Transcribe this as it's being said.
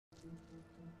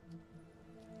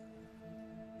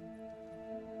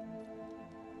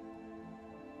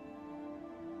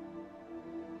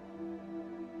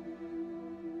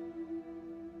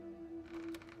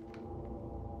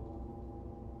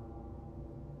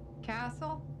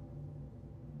Castle?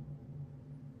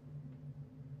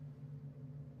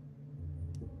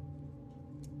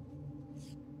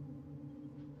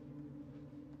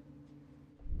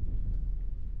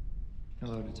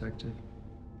 Hello, Detective.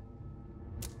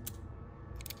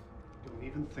 Don't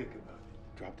even think about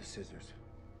it. Drop the scissors.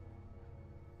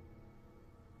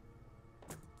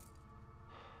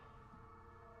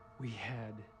 We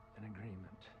had an agreement.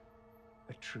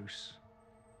 A truce.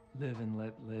 Live and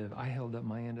let live. I held up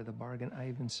my end of the bargain. I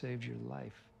even saved your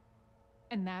life.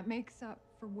 And that makes up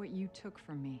for what you took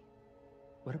from me.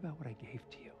 What about what I gave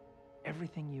to you?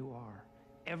 Everything you are,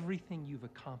 everything you've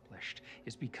accomplished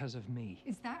is because of me.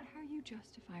 Is that how you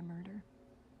justify murder?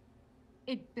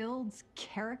 It builds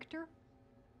character?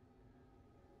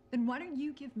 Then why don't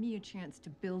you give me a chance to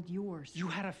build yours? You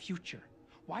had a future.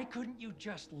 Why couldn't you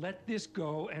just let this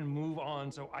go and move on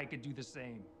so I could do the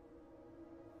same?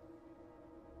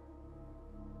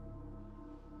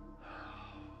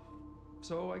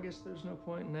 So I guess there's no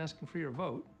point in asking for your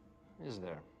vote, is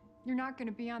there? You're not going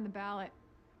to be on the ballot.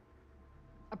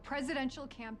 A presidential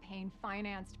campaign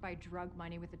financed by drug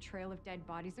money with a trail of dead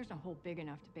bodies, there's a hole big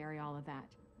enough to bury all of that.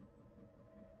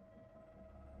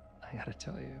 I gotta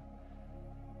tell you,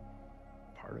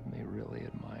 part of me really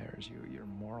admires you, your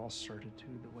moral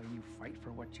certitude, the way you fight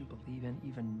for what you believe in,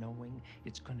 even knowing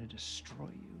it's gonna destroy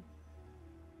you.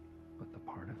 But the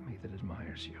part of me that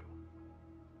admires you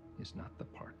is not the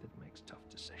part that makes tough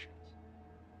decisions.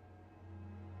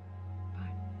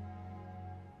 Fine.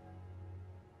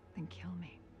 Then kill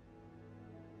me.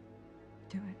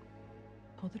 Do it.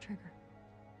 Pull the trigger.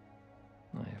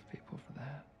 I have people for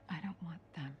that. I don't want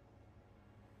them.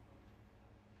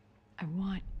 I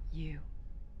want you.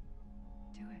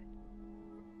 Do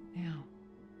it. Now.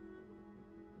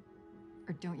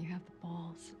 Or don't you have the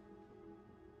balls?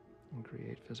 And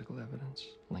create physical evidence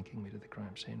linking me to the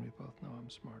crime scene. We both know I'm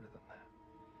smarter than that.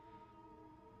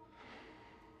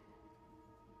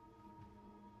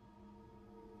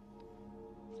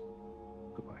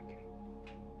 Goodbye,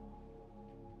 Katie.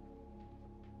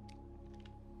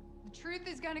 The truth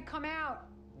is gonna come out.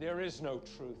 There is no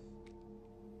truth.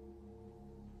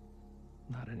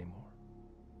 Not anymore.